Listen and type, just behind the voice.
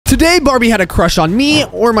today Barbie had a crush on me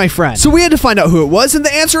or my friend. So we had to find out who it was, and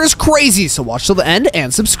the answer is crazy. So watch till the end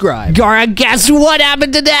and subscribe. Gara, guess what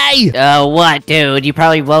happened today? What, dude? You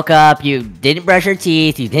probably woke up, you didn't brush your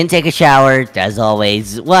teeth, you didn't take a shower, as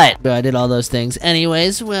always. What? I did all those things.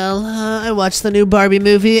 Anyways, well, I watched the new Barbie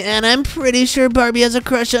movie, and I'm pretty sure Barbie has a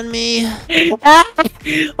crush on me.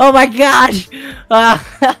 Oh my gosh!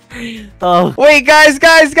 Oh. Wait, guys!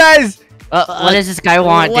 What does this guy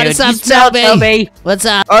want, what dude? is up, You smell Toby? What's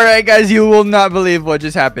up? All right, guys, you will not believe what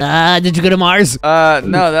just happened. Did you go to Mars? No,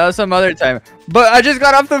 that was some other time. But I just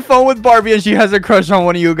got off the phone with Barbie, and she has a crush on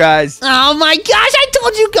one of you guys. Oh my gosh, I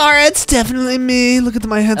told you, Gara, it's definitely me. Look at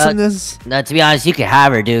my handsomeness. No, to be honest, you can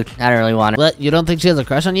have her, dude. I don't really want her. What? You don't think she has a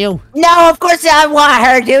crush on you? No, of course I want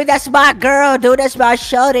her, dude. That's my girl, dude. That's my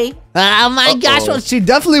shorty. Oh my gosh, well, she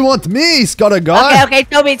definitely wants me, Scotty guy. Okay,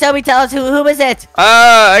 Toby, tell us who is it?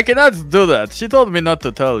 I cannot do that. She told me not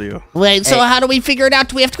to tell you. Wait, so how do we figure it out?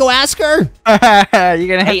 Do we have to go ask her? You're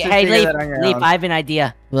gonna have to figure Leaf, that on your own. I have an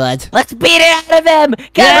idea. What? Let's beat it out of him!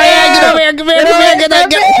 Get over here, come here,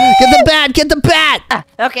 get the bat!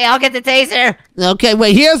 Okay, I'll get the taser. Okay,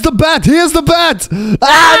 wait, here's the bat,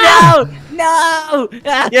 Oh, no!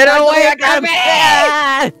 Get away, I got him.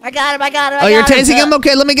 I got him. Oh, you're tasing him?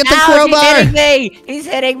 Okay, let me get the crowbar. He's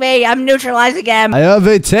hitting me. I'm neutralizing him. I have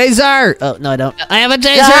a taser. Oh, no, I don't. I have a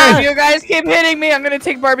taser. If you guys keep hitting me, I'm gonna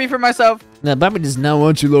take Barbie for myself. No, Barbie does not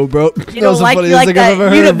want you, little bro. You don't like me like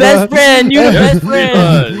that. You're the best friend. You're the best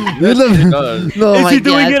friend. No, Is he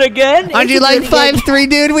doing it again? Aren't you like 5'3",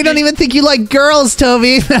 dude? We don't even think you like girls,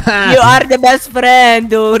 Toby. You are the best friend,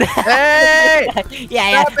 dude. Hey!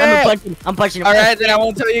 Yeah, I'm punching him. All right, then I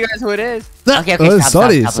won't tell you guys who it is. Okay,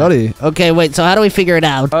 stop. Sorry. Okay, wait, so how do we figure it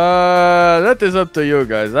out? That is up to you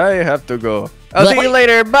guys. I have to go. I'll see you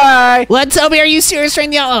later. Bye. What, Toby? Are you serious right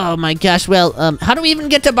now? Oh my gosh. Well, how do we even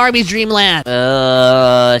get to Barbie's dreamland?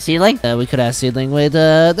 Seedling? We could ask Seedling. Wait,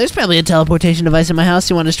 there's probably a teleportation device in my house.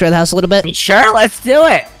 You want to destroy the house a little bit? Sure, let's do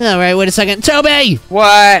it. All right, wait a second. Toby!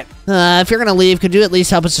 What? If you're gonna leave, could you at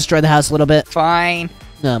least help us destroy the house a little bit? Fine.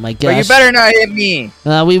 Oh my gosh. But you better not hit me.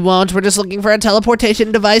 We won't. We're just looking for a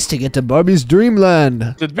teleportation device to get to Barbie's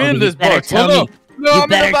dreamland. Should be in this box. Tell me. No, You I'm in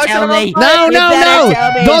the better box. tell me. No!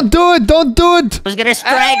 tell me. Don't do it! I was gonna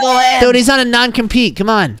strangle him. Dude, he's on a non-compete. Come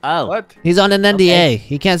on. Oh. What? He's on an NDA.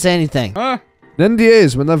 He can't say anything. Huh? NDA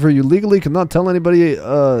is whenever you legally cannot tell anybody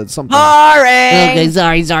something. Boring. Okay,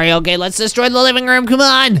 sorry. Okay, let's destroy the living room. Come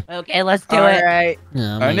on. Okay, let's do All it. right.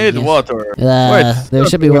 Oh, I need water. There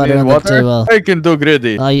should be water on the table. I can do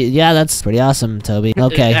gritty. Oh, yeah, that's pretty awesome, Toby.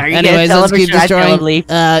 Okay. Are you Anyways, gonna tell let's him or keep should I tell destroying. him, Leaf?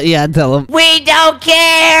 Yeah, tell him. We don't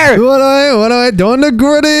care. What are we doing the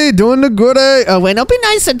gritty? Oh, wait, don't be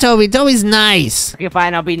nice to Toby. Toby's nice. Okay,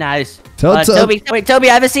 fine. I'll be nice. Tell Toby, Toby,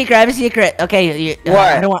 I have a secret. Okay.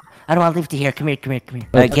 What? I don't want to leave to here. Come here.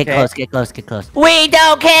 Okay. Get close. We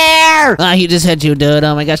don't care. He just hit you, dude.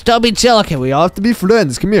 Oh my gosh. Toby, chill. Okay, We all have to be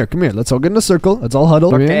friends. Come here. Let's all get in a circle. Let's all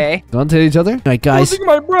huddle. Okay. Don't hit each other. All right, guys. Holding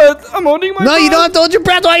my breath. I'm holding my No, breath. you don't have to hold your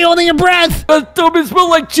breath. Why are you holding your breath? Toby smell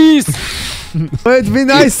like cheese. Wait, be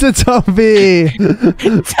nice to Toby.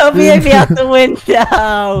 Toby, let me out the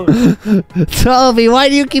window. Toby, why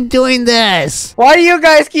do you keep doing this? Why do you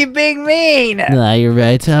guys keep being mean? Nah, you're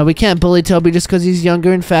right. We can't bully Toby just because he's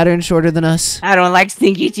younger and fatter and shorter than us. I don't like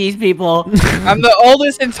stinky cheese people. I'm the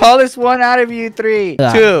oldest and tallest one out of you three.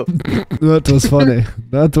 Ah. 2. That was funny.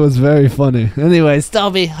 That was very funny. Anyways,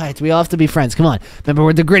 Toby, all right, we all have to be friends. Come on. Remember,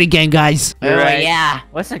 we're the Gritty Gang, guys. You're right. Yeah.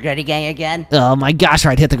 What's the Gritty Gang again? Oh my gosh, all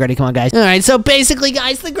right, hit the Gritty. Come on, guys. All right, so basically,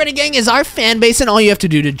 guys, the Gritty Gang is our fan base, and all you have to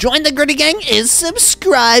do to join the Gritty Gang is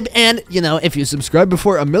subscribe. And, you know, if you Subscribe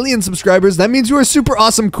before 1 million subscribers. That means you're a super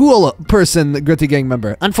awesome, cool person, Gritty Gang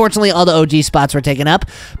member. unfortunately, all the OG spots were taken up.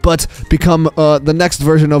 But become the next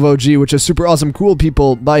version of OG, which is super awesome, cool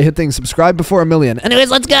people, by hitting subscribe before 1 million. Anyways,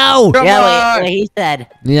 let's go. Come Yeah, on. what he said.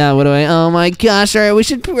 Yeah, what do I? Oh my gosh, all right, we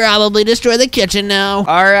should probably destroy the kitchen now.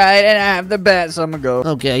 All right, and I have the bet, so I'm gonna go.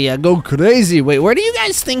 Okay, yeah, go crazy. Wait, where do you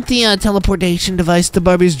guys think the teleportation device to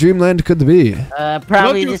Barbie's Dreamland could be. Probably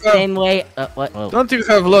Don't the you same way. What? Oh. Don't you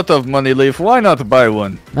have a lot of money, Leaf? Why not buy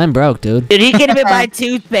one? I'm broke, dude. Dude, he can't even buy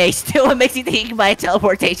toothpaste. What makes you think he can buy a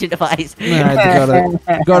teleportation device? All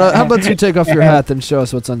right, gotta. How about you take off your hat and show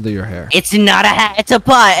us what's under your hair? It's not a hat, it's a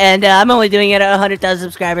pot, and I'm only doing it at 100,000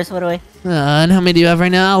 subscribers. What do I? And how many do you have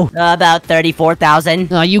right now? About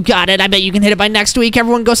 34,000. Oh, you got it. I bet you can hit it by next week.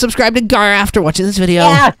 Everyone go subscribe to Gar after watching this video.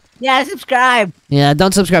 Yeah. Yeah, subscribe. Yeah,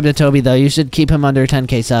 don't subscribe to Toby though. You should keep him under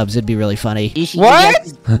 10k subs. It'd be really funny. You should What?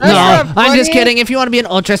 yes. That's No, not I'm just funny. kidding. If you want to be an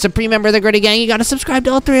Ultra Supreme member of the Gritty Gang, you gotta subscribe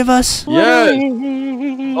to all 3 of us.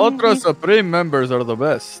 Yes. Ultra Supreme members are the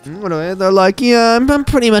best. They're like, Yeah, I'm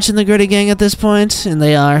pretty much in the Gritty Gang at this point, and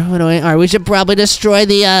they are. Alright, we should probably destroy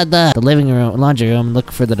the living room, laundry room, and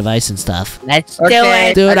look for the device and stuff. Let's do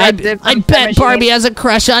Okay. it. Dude, I I got dibs on bet time Barbie machine. has a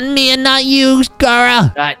crush on me and not you,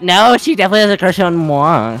 Gara. No, she definitely has a crush on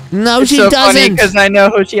moi. No, It's she so funny doesn't. because I know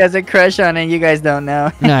who she has a crush on and you guys don't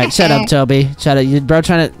know. Alright, shut up, Toby. Shut up.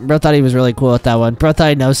 Bro thought he was really cool with that one. Bro thought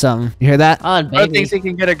he knows something. You hear that? Oh, Bro baby. thinks he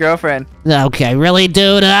can get a girlfriend. Okay, really,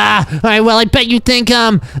 dude? Alright, well, I bet you think,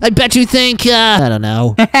 I don't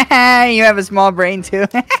know. You have a small brain too.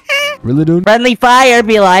 really, dude? Friendly fire,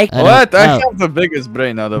 be like. I don't What? I know. have the biggest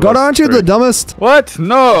brain out of God, us aren't you the three. dumbest? What?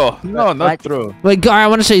 No, not What? true. Wait, Gar, I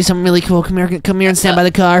want to show you something really cool. Come here and stand by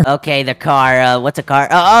the car. Okay, the car. What's a car?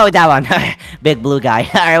 Oh, that one. Big blue guy.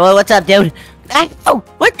 All right, well, what's up, dude? Oh,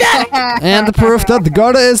 what the? And the proof that the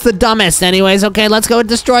Garda is the dumbest. Anyways, okay, let's go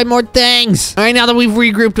destroy more things. All right, now that we've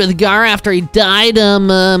regrouped with Gar after he died,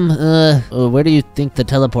 where do you think the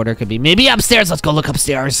teleporter could be? Maybe upstairs. Let's go look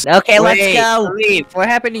upstairs. Okay, Wait, let's go. Leaf, what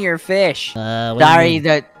happened to your fish? What do you Sorry,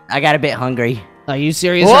 mean? I got a bit hungry. Are you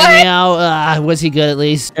serious What? right now? Was he good at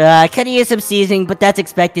least? Could use some seasoning, but that's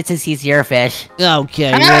expected since he's your fish.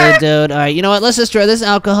 Okay, really, dude. All right, you know what? Let's destroy this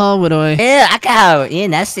alcohol. What do I? Ew, alcohol. Ew,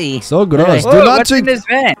 nasty. So gross. Whoa, Do not what's in drink. this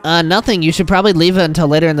vent? Nothing. You should probably leave it until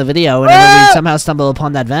later in the video whenever we somehow stumble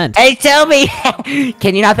upon that vent. Hey, tell me.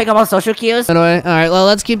 Can you not pick up on social cues? Anyway, all right, well,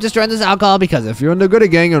 let's keep destroying this alcohol because If you're in the Gritty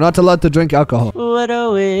Gang, you're not allowed to drink alcohol. What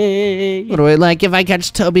a way. what do I like? If I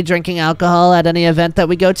catch Toby drinking alcohol at any event that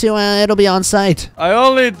we go to, it'll be on site. I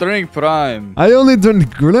only drink Prime. I only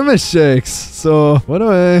drink Grimace shakes, so what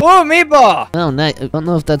away? Oh, meatball! Oh, nice. I don't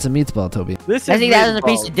know if that's a meatball, Toby. This I is think that was a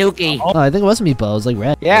piece of meatball. dookie. Oh, I think it was a meatball. It was like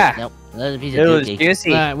red. Yeah, Nope, that was a piece it of was dookie.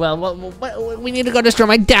 juicy. All right, well, we need to go destroy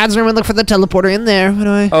my dad's room and look for the teleporter in there. What do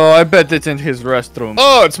I? Oh, I bet it's in his restroom.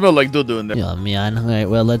 Oh, it smells like doo-doo in there. Oh man! All right,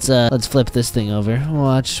 well let's flip this thing over.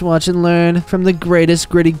 Watch and learn from the greatest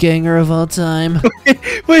Gritty Ganger of all time.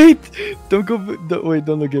 Wait, don't go. Wait,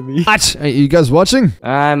 don't look at me. Watch. Are you guys watching?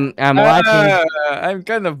 I'm watching. I'm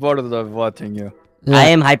kind of bored of watching you. I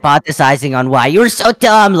am hypothesizing on why you're so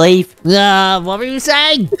dumb, Leaf. What were you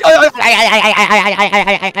saying?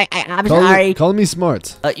 I'm sorry. Call me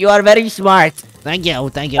smart. You are very smart. Thank you.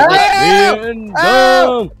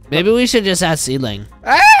 Oh! Maybe we should just ask Seedling.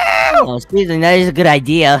 Oh, Season, that is a good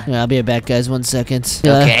idea. Yeah, I'll be back, guys. 1 second.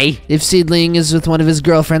 Okay. If Seedling is with one of his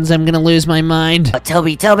girlfriends, I'm gonna lose my mind.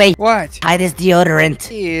 Toby, What? hide his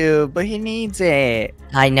deodorant. Ew, but he needs it.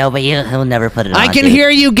 I know, but he'll never put it on. I can dude. hear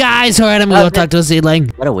you guys. All right, I'm gonna go talk to a Seedling.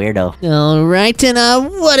 What a weirdo. All right, and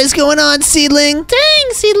what is going on, Seedling? Dang,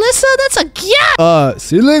 Seedlissa, that's a gap.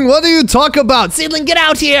 Seedling, what do you talk about? Seedling, get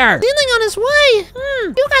out here. Seedling on his way.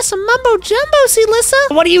 You got some mumbo jumbo,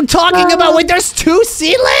 Seedlissa. What are you talking about? Wait, there's 2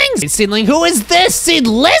 Seedlings. Hey, Seedling, who is this?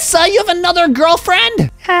 Seedlissa, you have another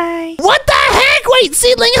girlfriend? Hi. What the heck? Wait,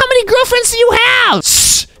 Seedling, how many girlfriends do you have?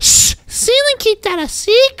 Shh. Seedling, keep that a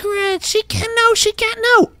secret. She can't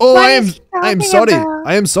know. Oh, What I am is he talking sorry. about?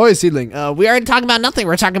 I am sorry, Seedling. We aren't talking about nothing.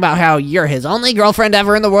 We're talking about how you're his only girlfriend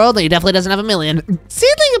ever in the world, and he definitely doesn't have a million.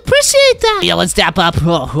 Seedling, appreciate that. Yeah, let's dap up.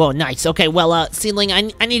 Oh, nice. Okay, well, Seedling, I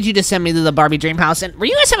need you to send me to the Barbie dream house. And were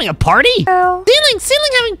you guys having a party? No.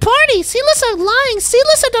 Seedling having party. Seedlissa lying.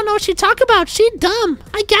 Seedlissa don't know what she talk about. She dumb.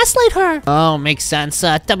 I gaslight her. Oh, makes sense.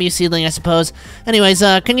 W Seedling, I suppose. Anyways,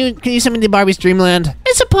 can you send me to Barbie's dreamland?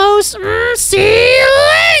 I suppose.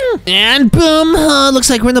 Seedling! And boom. Looks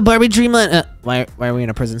like we're in the Barbie dreamland. Why are we in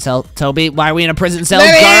a prison cell? Toby, why are we in a prison cell?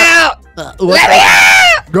 Let me out! Let me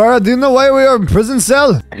out! Gara, do you know why we are in prison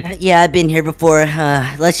cell? Yeah, I've been here before.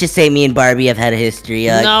 Let's just say me and Barbie have had a history.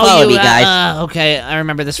 Follow me, guys. Okay, I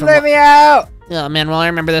remember this from. Let me out! Oh man, well I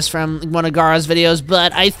remember this from one of Gara's videos,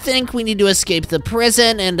 but I think we need to escape the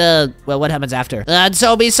prison and well, what happens after?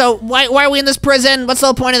 Toby, so why are we in this prison? What's the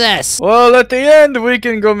whole point of this? Well, at the end, we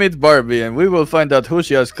can go meet Barbie and we will find out who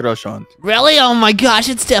she has crush on. Really? Oh my gosh,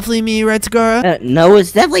 it's definitely me, right, Gara? No,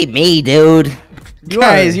 it's definitely me, dude.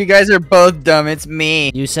 Guys, you guys are both dumb. It's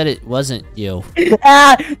me. You said it wasn't you.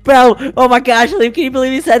 Bro, oh my gosh, Leaf, can you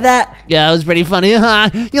believe you said that? Yeah, it was pretty funny.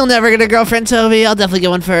 You'll never get a girlfriend, Toby. I'll definitely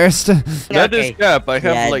get one first. That is Okay. cap. I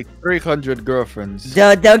have Yeah. like 300 girlfriends.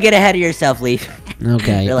 Don't get ahead of yourself, Leaf.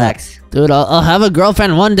 Okay. Relax. Dude, I'll have a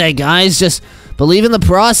girlfriend one day, guys. Just believe in the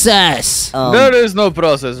process. There is no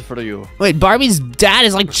process for you. Wait, Barbie's dad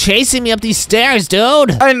is like chasing me up these stairs,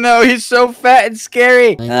 dude. I know, he's so fat and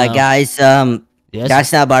scary. I know. Guys, Yes?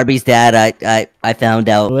 that's not Barbie's dad. I found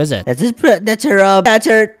out. Who is it? That's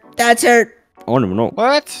her That's her. I don't know.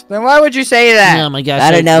 What? Then why would you say that? Oh my gosh.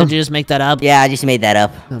 I don't know. Did you just make that up? Yeah, I just made that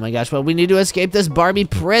up. Oh my gosh. Well, we need to escape this Barbie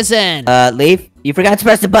prison. Leaf, you forgot to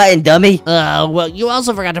press the button, dummy. Well, you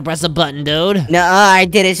also forgot to press the button, dude. No, I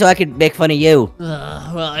did it so I could make fun of you.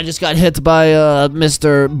 Well, I just got hit by,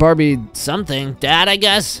 Mr. Barbie something. Dad, I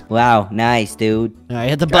guess? Wow, nice, dude. I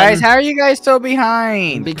hit the button. Guys, how are you guys still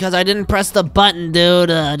behind? Because I didn't press the button, dude.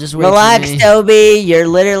 Just wait Relax, for me. Toby. You're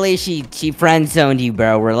literally, she friend zoned you,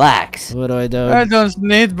 bro. Relax. What do I do? I don't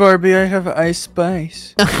need Barbie. I have Ice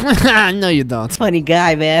Spice. No, you don't. Funny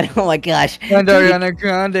guy, man. Oh my gosh. And Ariana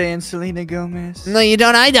Grande and Selena Gomez. No, you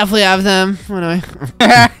don't. I definitely have them. Anyway.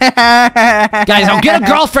 Guys, I'll get a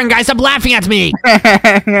girlfriend, guys. Stop laughing at me.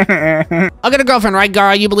 I'll get a girlfriend, right,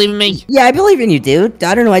 Gara? You believe in me? Yeah, I believe in you, dude.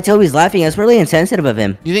 I don't know why Toby's laughing. That's really insensitive of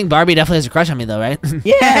him. You think Barbie definitely has a crush on me, though, right?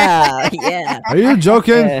 Yeah, yeah. Are you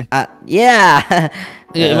joking? Yeah.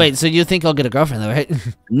 Yeah, wait, so you think I'll get a girlfriend, though, right?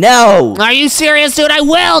 No. Are you serious, dude? I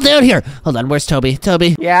will, dude. Here. Hold on. Where's Toby?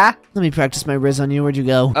 Toby, Yeah? let me practice my riz on you. Where'd you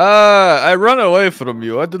go? I run away from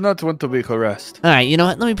you. I do not want to be harassed. All right, you know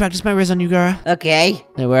what? Let me practice my riz on you, Gara. Okay.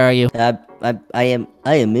 Hey, where are you? I am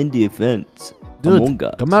in the offense. Dude, Among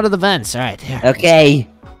Us. come out of the vents. All right, here. Okay.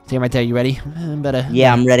 See him right there. You ready? Better.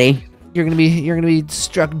 Yeah, I'm ready. You're gonna be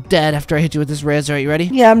struck dead after I hit you with this riz. All right, you ready?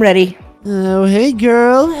 Yeah, I'm ready. Oh, hey,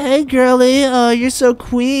 girl. Hey, girly. Oh, you're so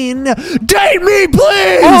queen. Date me,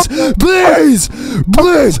 please! Please!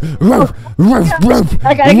 Please!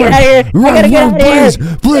 I gotta get out of here. I gotta get out of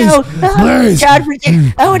here. Please! No. Please! God,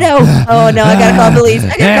 oh no. Oh no, I gotta call the police.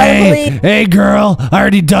 I gotta call the police. Hey, girl! I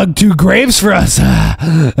already dug 2 graves for us.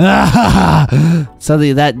 So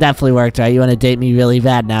that definitely worked, right? You want to date me really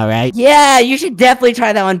bad now, right? Yeah, you should definitely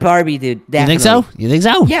try that on Barbie, dude. You Definitely. think so? You think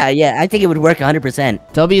so? Yeah, I think it would work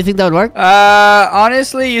 100%. Toby, you think that would work?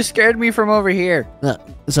 Honestly, you scared me from over here.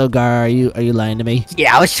 So, Gar, are you lying to me?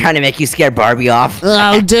 Yeah, I was trying to make you scare Barbie off.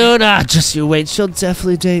 Oh, dude, just you wait. She'll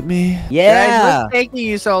definitely date me. Guys, Yeah. what's taking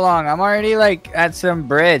you so long? I'm already, like, at some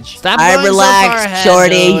bridge. Stop Alright, going so relax, far ahead,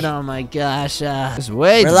 shorty. dude. Oh my gosh. Just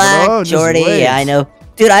wait, Relax, bro. Just shorty. wait. Yeah, I know.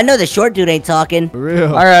 Dude, I know the short dude ain't talking. For real.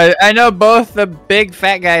 Alright, I know both the big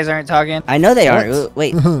fat guys aren't talking. I know they What? aren't.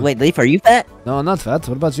 Wait, Leaf, are you fat? No, I'm not fat.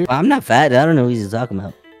 What about you? I'm not fat. I don't know who he's talking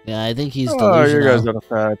about. Yeah, I think he's Oh, you guys delusional.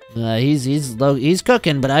 are fat. He's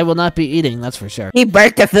cooking, but I will not be eating. That's for sure. He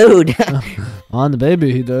burnt the food. On the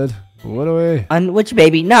baby, he did. What away? On which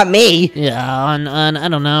baby? Not me. Yeah, on I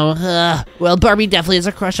don't know. Well, Barbie definitely has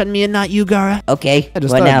a crush on me and not you, Gara. Okay, I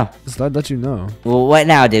just what thought, now? Just thought I'd let you know. Well, what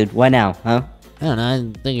now, dude? What now, huh? I don't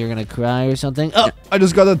know. I think you're gonna cry or something. Oh, I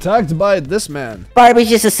just got attacked by this man. Barbie's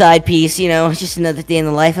just a side piece, you know, just another day in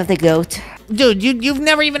the life of the goat. dude, you've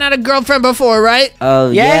never even had a girlfriend before, right? Oh,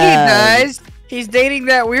 Yeah, yeah. he does. He's dating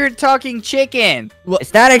that weird talking chicken.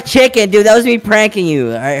 It's not a chicken, dude. That was me pranking you.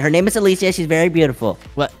 All right, her name is Alicia. She's very beautiful.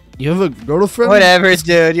 What? You have a girlfriend? Whatever,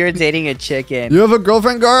 dude. You're dating a chicken. You have a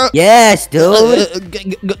girlfriend, Gara? Yes, dude.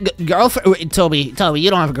 Girlfriend? Wait, Toby, you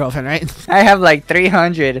don't have a girlfriend, right? I have like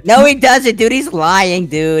 300. No, he doesn't, dude. He's lying,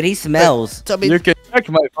 dude. He smells. Toby, You can check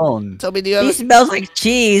my phone. Toby, do you He have? smells like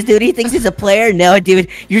cheese, dude. He thinks he's a player. No, dude.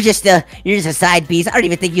 You're just a side piece. I don't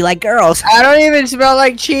even think you like girls. I don't even smell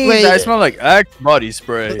like cheese. Wait. I smell like Axe body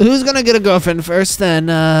spray. Who's gonna get a girlfriend first, then?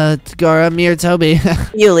 Gara, me, or Toby?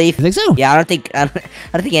 You You leave. think so? Yeah, I don't think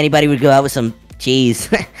anybody would go out with some cheese.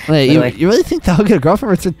 Wait, By the way. you really think that I'll get a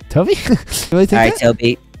girlfriend for Toby? You really think All right, that?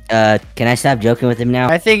 Toby. Can I stop joking with him now?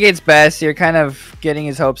 I think it's best. You're kind of getting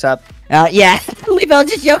his hopes up. Yeah. Leave. I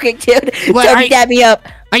was just joking, dude. What, Toby, dab me up.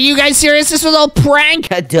 Are you guys serious? This was all prank?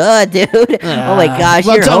 Duh, dude. Oh my gosh,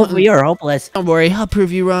 well, you're hopeless. Don't worry, I'll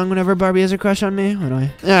prove you wrong whenever Barbie has a crush on me.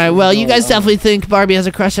 Alright, well, you guys definitely think Barbie has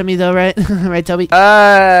a crush on me, though, right? Right, Toby?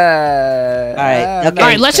 right, okay.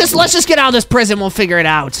 Alright, let's just get out of this prison. We'll figure it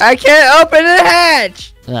out. I can't open the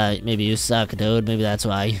hatch. Maybe you suck, dude. Maybe that's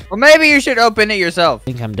why. Well, maybe you should open it yourself. I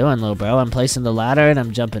think I'm doing, little bro. I'm placing the ladder and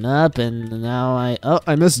I'm jumping up, and now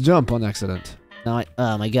I missed jump on accident. oh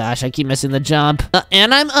my gosh, I keep missing the jump.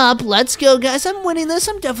 And I'm up. Let's go, guys. I'm winning this.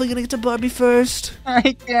 I'm definitely gonna get to Barbie first. I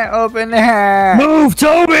can't open the hatch. Move,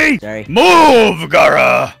 Toby! Sorry. Move,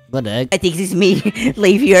 Gara! What the heck? I think it's me.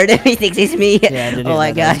 Leave here. He thinks it's me. Yeah, I didn't Oh my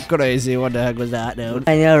even know that. gosh. Crazy. What the heck was that, dude?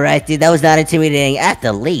 I know, right, dude? That was not intimidating at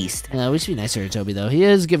the least. We should be nicer to Toby, though. He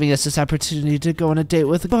is giving us this opportunity to go on a date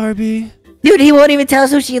with Barbie. Dude, he won't even tell us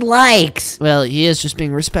who she likes. Well, he is just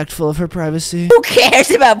being respectful of her privacy. Who cares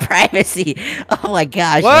about privacy? Oh my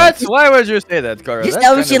gosh. What? Why would you say that, Gara? Just That's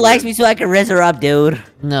tell me kinda she likes weird. me so I can raise her up, dude.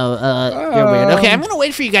 No, you're weird. Okay, I'm gonna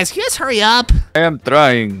wait for you guys. Can you guys hurry up? I am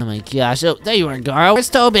trying. Oh my gosh. Oh, there you are, Gara. Where's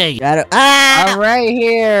Toby? I'm right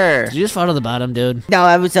here. Did you just fall to the bottom, dude? No,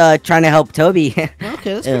 I was trying to help Toby.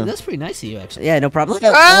 Okay, that's pretty nice of you, actually. Yeah, no problem.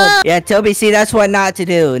 Ah! Yeah, Toby, see, that's what not to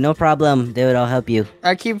do. No problem, dude. I'll help you.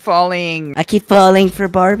 I keep falling. I keep falling for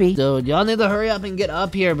Barbie. Dude, y'all need to hurry up and get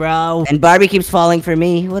up here, bro. And Barbie keeps falling for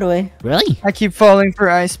me. What do I? Really? I keep falling for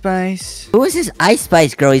Ice Spice. Who is this Ice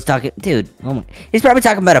Spice girl he's talking? Dude, oh my. He's probably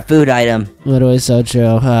talking about a food item. Literally so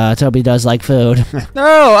true. Toby does like food.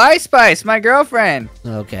 No, Ice Spice, my girlfriend.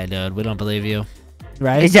 Okay, dude, we don't believe you.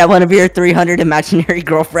 Right? Is that one of your 300 imaginary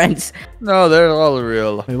girlfriends? No, they're all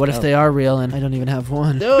real. Wait, what if they are real and I don't even have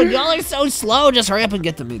one? Dude, y'all are so slow. Just hurry up and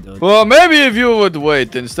get to me, dude. Well, maybe if you would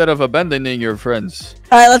wait instead of abandoning your friends.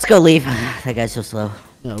 All right, let's go leave. That guy's so slow.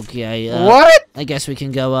 Okay, What? I guess we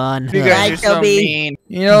can go on. You guys Right, are so Toby. mean.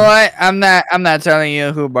 You know what? I'm not telling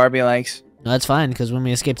you who Barbie likes. No, that's fine, because when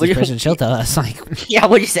we escape this prison, she'll tell us. Like, Yeah,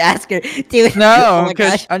 we'll just ask her. Dude. No, Oh my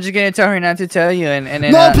because gosh. I'm just gonna tell her not to tell you, and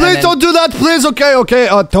then. No, and please then- don't do that, please. Okay.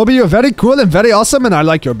 Toby, you're very cool and very awesome, and I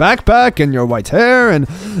like your backpack and your white hair, and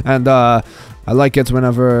I like it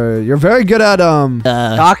whenever you're very good at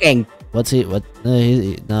Talking. what's he? What?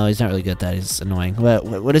 No, he's not really good at that. He's annoying.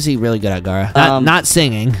 What is he really good at, Gara? Not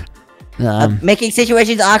singing. Making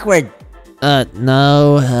situations awkward.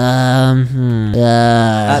 No.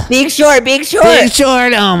 Being short. Being short.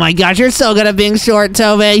 Oh my gosh, you're so good at being short,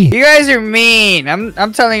 Toby. You guys are mean.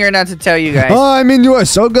 I'm telling her not to tell you guys. Oh, I mean, you are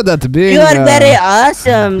so good at being. You are very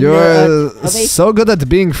awesome. You're Toby. so good at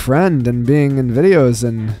being friend and being in videos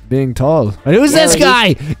and being tall. Wait, who's Yeah, this what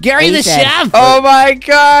guy? Gary he the said. chef. Oh my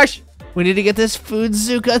gosh! We need to get this food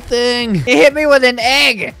Zuka thing. He hit me with an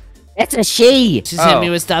egg. It's a she. She's hitting Oh. me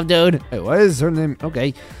with stuff, dude. Wait, what is her name?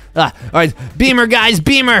 Okay. All right, Beamer, guys,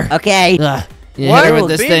 Beamer. Okay. You What? hit her with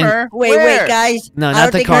this thing. Beamer? Wait, Where? guys. No, I not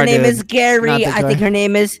don't the think car, her name dude. is Gary. Not the I think car. her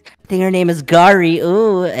name is Gary.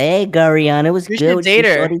 Ooh, hey, Gariana. It was You good. should date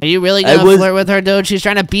her. Are you really I gonna was- flirt with her, dude? She's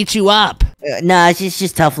trying to beat you up. Nah, she's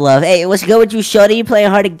just tough love. Hey, let's go with you, shorty. You playing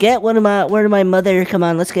hard to get. Where my mother? Come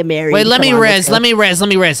on, let's get married. Wait, let Come me on, let's riz. go. Let me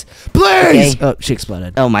riz. Please. Okay. Oh, she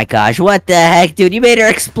exploded. Oh my gosh, what the heck, dude? You made her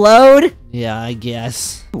explode? Yeah, I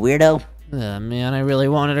guess. Weirdo. Man, I really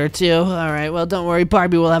wanted her to. All right, well, don't worry.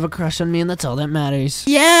 Barbie will have a crush on me, and that's all that matters.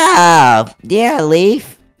 Yeah,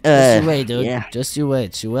 Leaf. Just you wait, dude. Yeah. Just you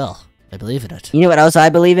wait. She will. I believe in it. You know what else I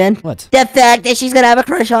believe in? What? The fact that she's gonna have a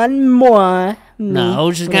crush on moi.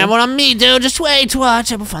 No, she's gonna have one on me, dude. Just wait,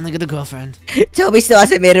 watch. I will finally get a girlfriend. Toby still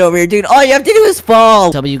hasn't made it over here, dude. All you have to do is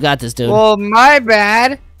fall. Toby, you got this, dude. Well, my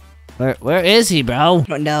bad. Where is he, bro?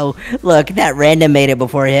 Oh, no, look, that random made it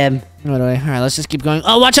before him. Anyway, all right, let's just keep going.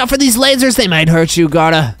 Oh, watch out for these lasers. They might hurt you,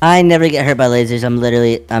 Garda. I never get hurt by lasers.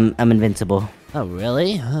 I'm invincible. Oh,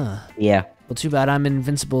 really? Huh. Yeah, Well, too bad I'm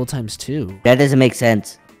invincible times 2. that doesn't make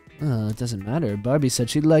sense. Oh, it doesn't matter. Barbie said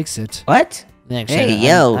she likes it. What? Actually, Hey,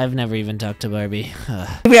 I- yo. I've never even talked to Barbie.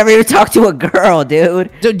 We never even talked to a girl, dude.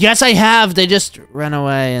 Dude, yes, I have. They just run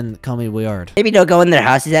away and call me weird. Maybe don't go in their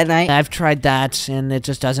houses at night. I've tried that, and it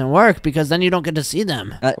just doesn't work because then you don't get to see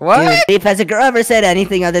them. What? Dude, Leaf, has a girl ever said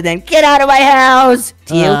anything other than "Get out of my house"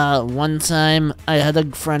 to you? One time, I had a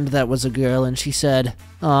friend that was a girl, and she said,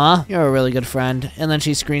 "Aw, you're a really good friend." And then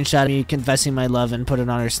she screenshot me confessing my love and put it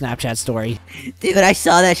on her Snapchat story. Dude, I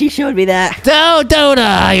saw that. She showed me that.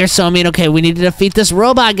 Dude, you're so mean. Okay, we need to defeat this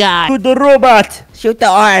robot guy. Shoot the robot. Shoot the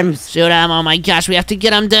arms. Shoot him. Oh my gosh, we have to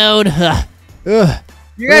get him, dude. Ugh.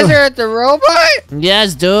 You guys are at the robot?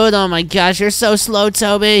 Yes, dude. Oh my gosh, you're so slow,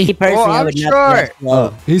 Toby. Me personally, Well, I I'm would not short. be that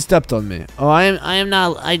slow. He stepped on me. Oh, I am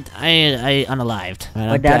not. I unalived. All right, I'm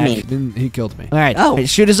What'd that back. mean? Then he killed me. All right. Oh. Hey,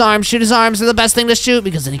 shoot his arms. Shoot his arms. They're the best thing to shoot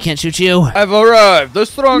because then he can't shoot you. I've arrived. The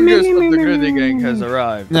strongest of the Gritty Gang has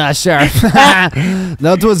arrived. Nah, sure.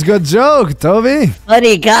 That was good joke, Toby.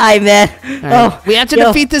 Funny guy, man. Alright, we have to yo.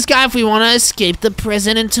 defeat this guy if we want to escape the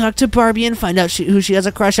prison and talk to Barbie and find out who she has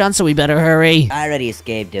a crush on, so we better hurry. I already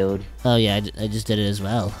escaped, dude. Oh, yeah, I just did it as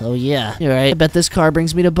well. Oh, yeah. You're right. I bet this car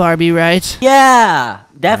brings me to Barbie, right? Yeah,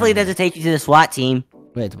 definitely doesn't take you to the SWAT team.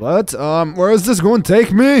 Wait, what? Where is this going to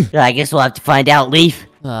take me? I guess we'll have to find out, Leaf.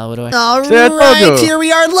 What do I... See, I told Alright, you. here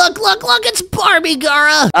we are. Look, it's Barbie,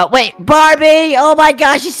 Gara. Wait, Barbie! Oh my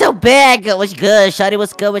gosh, she's so big! What's good, Shawty?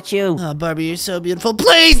 What's good with you? Oh, Barbie, you're so beautiful.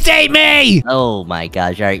 Please date me! Oh my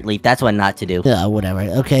gosh, alright, Leaf, that's what not to do. Whatever.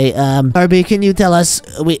 Okay, Barbie, can you tell us...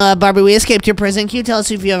 Barbie, we escaped your prison. Can you tell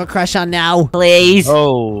us if you have a crush on now? Please.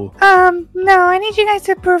 Oh. No, I need you guys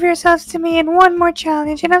to prove yourselves to me in one more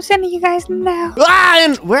challenge, and I'm sending you guys now. Ah,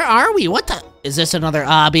 and where are we? What the... Is this another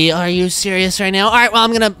obby? Are you serious right now? All right, well,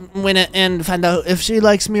 I'm gonna win it and find out if she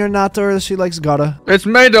likes me or not, or if she likes Gara. It's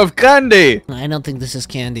made of candy. I don't think this is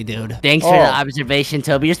candy, dude. Thanks for the observation,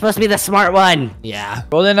 Toby. You're supposed to be the smart one. Yeah.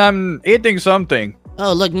 Well, then I'm eating something.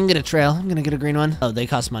 Oh, look, you can get a trail. I'm gonna get a green one. Oh, they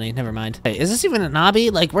cost money. Never mind. Hey, is this even an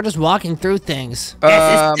obby? Like, we're just walking through things.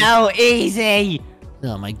 This is so easy.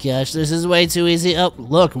 Oh my gosh, this is way too easy. Oh,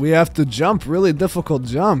 Look, we have to jump really difficult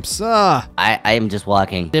jumps. Ah. I am just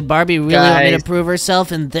walking. did Barbie really want me to Guys. prove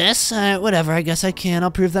herself in this? Whatever, I guess I can. I'll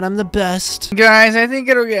prove that I'm the best. Guys, I think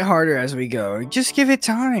it'll get harder as we go. Just give it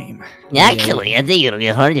time. Actually, I think it'll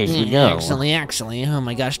get harder as we go. Actually, oh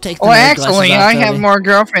my gosh, take the Well, nerd glasses actually, off, I have Toby. more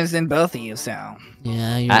girlfriends than both of you, so.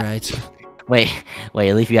 Yeah, you're right. Wait,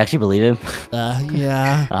 Leaf, you actually believe him?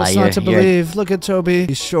 Yeah. Ah, What's you're- not to you're- believe? Look at Toby.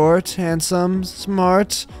 He's short, handsome,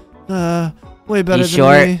 smart. Way better He's than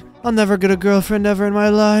short. me. I'll never get a girlfriend ever in my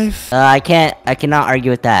life. I cannot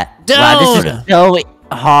argue with that. Wow, this is Dude! so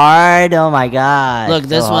hard. Oh my god. Look,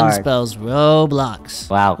 this so one hard. spells Roblox.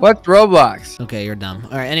 Wow. What's Roblox? Okay, you're dumb.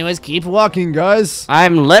 All right, anyways, keep Walking, guys.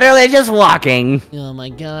 I'm literally just walking. Oh my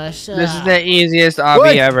gosh. This is the easiest obby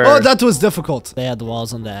Wait. ever. Oh, that was difficult. They had the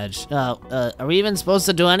walls on the edge. Oh, are we even supposed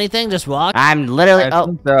to do anything? Just walk? I'm literally. I Oh,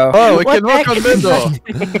 think so. Oh, we What can walk the on heck?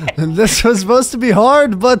 middle. This was supposed to be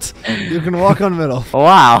hard, but you can walk on middle.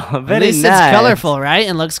 wow. At Very least nice. it's colorful, right?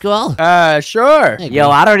 And looks cool. Sure. Hey, Yo,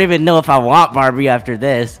 I don't even know if I want Barbie after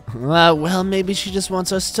this. well, maybe she just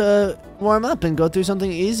wants us to warm up and go through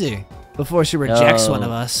something easy before she rejects one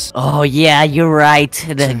of us. Oh yeah, you're right.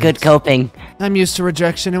 The good coping. I'm used to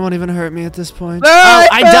rejection. It won't even hurt me at this point. Oh,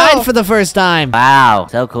 I died for the first time. Wow,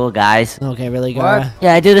 so cool, guys. Okay, really, Gara?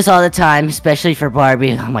 Yeah, I do this all the time, especially for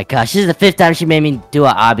Barbie. Oh my gosh, this is the 5th time she made me do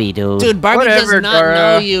a obby, dude. Dude, Barbie Whatever, does not Gara.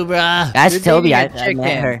 know you, bruh. That's You're Toby. dating a I met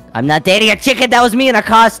chicken. her. I'm not dating a chicken. That was me in a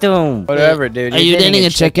costume. Whatever, dude. Are you dating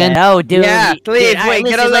a chicken? No, dude. Yeah, Dude, please, all wait,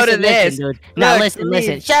 get a listen, load of listen, this. dude. No, Look, listen.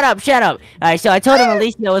 please. Shut up. All right, so I told him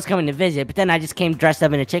Alicia was coming to visit, but then I just came dressed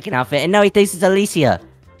up in a chicken outfit, and now he thinks it's Alicia.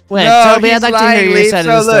 Wait, No, Toby, I'd he's like to hear lying, your Leaf. side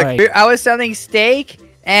So of the story. look, I was selling steak,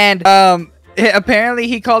 and apparently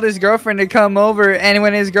he called his girlfriend to come over, and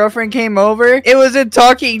when his girlfriend came over, it was a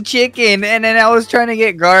talking chicken, and then I was trying to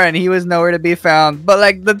get Gara, and he was nowhere to be found. But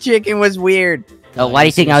like the chicken was weird. Oh, why do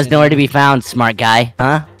you think I was nowhere to be found, smart guy?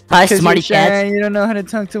 Huh? Hi, 'Cause smarty you're shy, cat. you don't know how to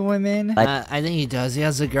talk to women. I think he does. He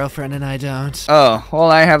has a girlfriend and I don't. Oh,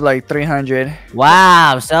 well, I have like 300.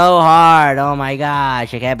 Wow, so hard. Oh my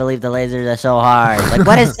gosh, I can't believe the lasers are so hard. Like,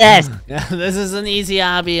 what is this? Yeah, this is an easy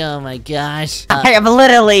hobby. Oh my gosh. I have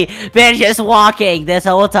literally been just walking this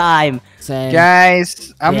whole time. Same.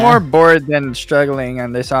 Guys, I'm Yeah. more bored than struggling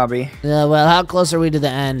on this hobby. Well, how close are we to the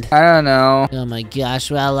end? I don't know. Oh my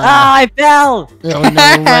gosh. Well, Oh, I fell. oh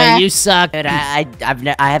no way. You suck. Dude, I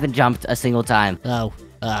haven't jumped a single time. Oh,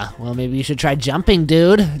 well, maybe you should try jumping,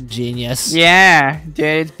 dude. Genius. Yeah, dude,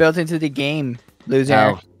 it's built into the game,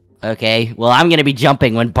 loser. Oh, okay. Well, I'm gonna be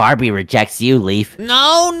jumping when Barbie rejects you, Leaf.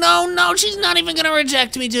 No. She's not even gonna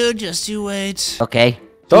reject me, dude. Just you wait. Okay.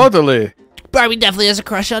 Totally. Barbie definitely has a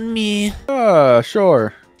crush on me.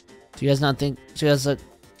 Sure. Do you guys not think she has a...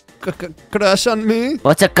 Crush on me?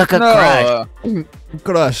 What's a crush? No.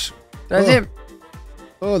 Crush. Does Oh. it?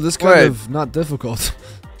 Oh, this kind Wait. of not difficult.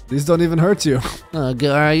 These don't even hurt you. Oh,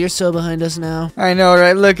 Gara, you're so behind us now. I know,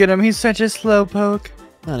 right? Look at him. He's such a slowpoke.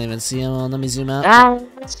 I don't even see him. Well, let me zoom out. Ah,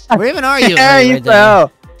 Where even are you? Yeah, Oh, you right there.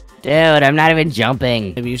 fell. dude, I'm not even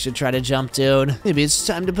jumping. Maybe you should try to jump, dude. Maybe it's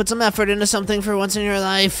time to put some effort into something for once in your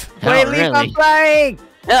life. Wait, Oh, Leaf, I'm really? flying.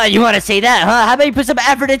 You want to say that, huh? How about you put some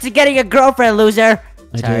effort into getting a girlfriend, loser?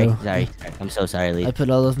 I Sorry, do. sorry. I'm so sorry, Leaf. I put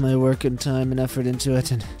all of my work and time and effort into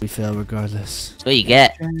it, and we fail regardless. That's what you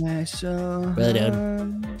get. Really,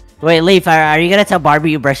 dude? Wait, Leaf, are you gonna tell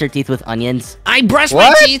Barbie you brush your teeth with onions? I brush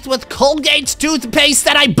What? my teeth with Colgate's toothpaste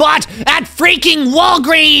that I bought at freaking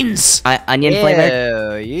Walgreens! Onion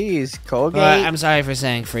flavor? Ew, you use Colgate. I'm sorry for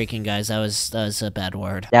saying freaking, guys. That was a bad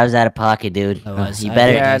word. That was out of pocket, dude. I was. You I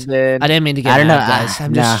better. yeah, did. dude. I didn't mean to get I don't mad, know, guys.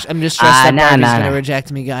 nah. I'm just stressed that Nah, Barbie's nah, gonna nah.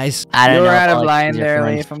 reject me, guys. I don't You know. were if out of I'll line excuse your there,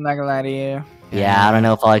 French. Leaf. I'm not gonna lie to you. Yeah, I don't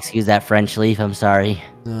know if I'll excuse that French, Leaf. I'm sorry.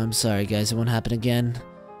 No, I'm sorry, guys. It won't happen again.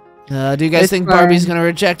 Do you guys It's think fine. Barbie's gonna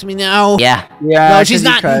reject me now? Yeah. Yeah. No, 'cause she's you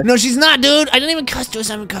not. cussed. No, she's not, dude. I didn't even cuss to a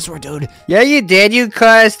seven cuss word, dude. Yeah, you did. You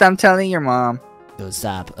cussed. I'm telling your mom. Dude,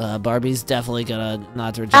 stop. Barbie's definitely gonna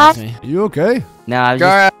not reject me. You okay? No, I was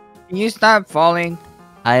Gara, can you stop falling?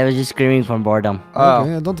 just screaming from boredom. Oh.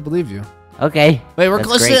 Okay, I don't believe you. Okay. Wait, we're That's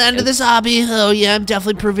close to great, the end of dude. this hobby. Oh yeah, I'm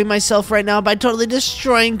definitely proving myself right now by totally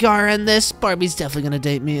destroying Gara in this. Barbie's definitely gonna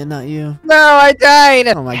date me and not you. No, I died.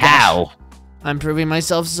 Oh my gosh. How? I'm proving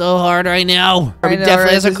myself so hard right now. I Barbie know, definitely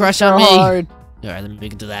right? has a This is crush so on me. hard. Alright, let me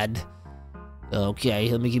get to that. Okay,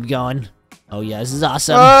 let me keep going. Oh yeah, this is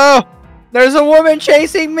awesome. Oh, there's a woman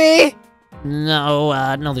chasing me.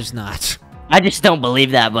 No, no, there's not. I just don't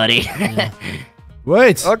believe that, buddy. Yeah.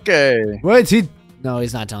 Wait. Okay. Wait, he... No,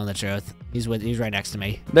 he's not telling the truth. He's right next to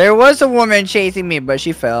me. There was a woman chasing me, but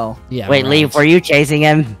she fell. Yeah. Wait, right. Leaf, were you chasing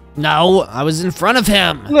him? No, I was in front of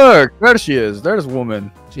him. Look, there she is. There's a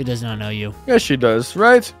woman. She does not know you. Yes, she does,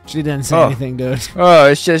 right? She didn't say Oh. anything, dude. Oh,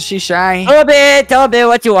 it's just she's shy. Toby,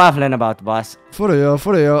 what you waffling about, boss? For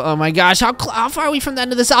real. Oh my gosh, how far are we from the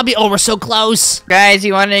end of this? I'll be. Oh, we're so close. Guys,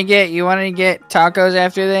 you want to get tacos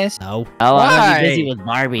after this? No. Oh, I'm gonna Why? be busy with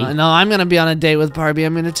Barbie. No, I'm gonna be on a date with Barbie.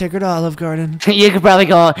 I'm gonna take her to Olive Garden. You could probably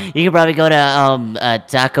go. You could probably go to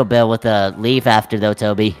Taco Bell with Leaf after though,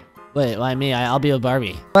 Toby. Wait, why me? I'll be with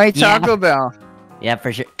Barbie. Like Yeah. Taco Bell. Yeah,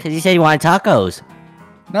 for sure. Cause you said you wanted tacos.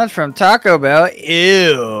 Not from Taco Bell.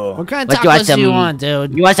 Ew. What kind of What, you want tacos do you some- want,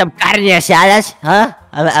 dude? You want some carne asadas? Huh?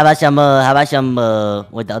 How about some?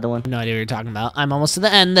 What the other one? No idea what you're talking about. I'm almost to the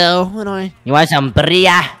end, though. What do I? You want some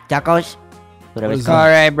birria tacos? Whatever it's is called. All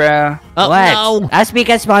right, bro. Oh, What? no. I speak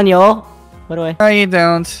Espanol. What do I? No, you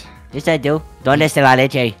don't. Yes, I do. ¿Dónde está la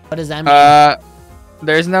leche? What does that mean?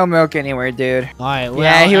 There's no milk anywhere, dude. All right, well,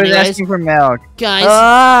 Yeah, he was anyways, asking for milk. guys,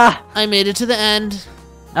 Ah! I made it to the end.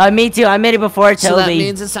 Me too. I made it before Toby. So that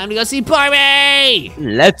means it's time to go see Barbie!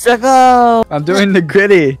 Let's go. I'm doing the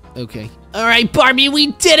gritty. Okay. All right, Barbie,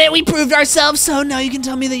 we did it! We proved ourselves, so now you can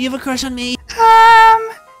tell me that you have a crush on me.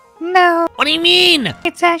 No, What do you mean?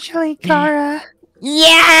 it's actually Kara.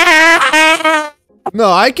 Yeah.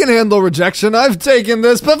 No, I can handle rejection. I've taken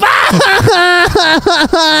this, but...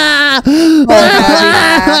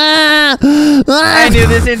 I knew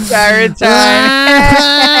this entire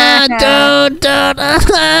time. Dude.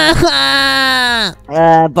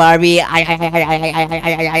 Barbie, I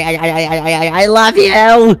love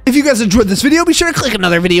you. If you guys enjoyed this video, be sure to click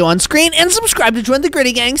another video on screen and subscribe to join the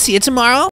Gritty Gang. See you tomorrow.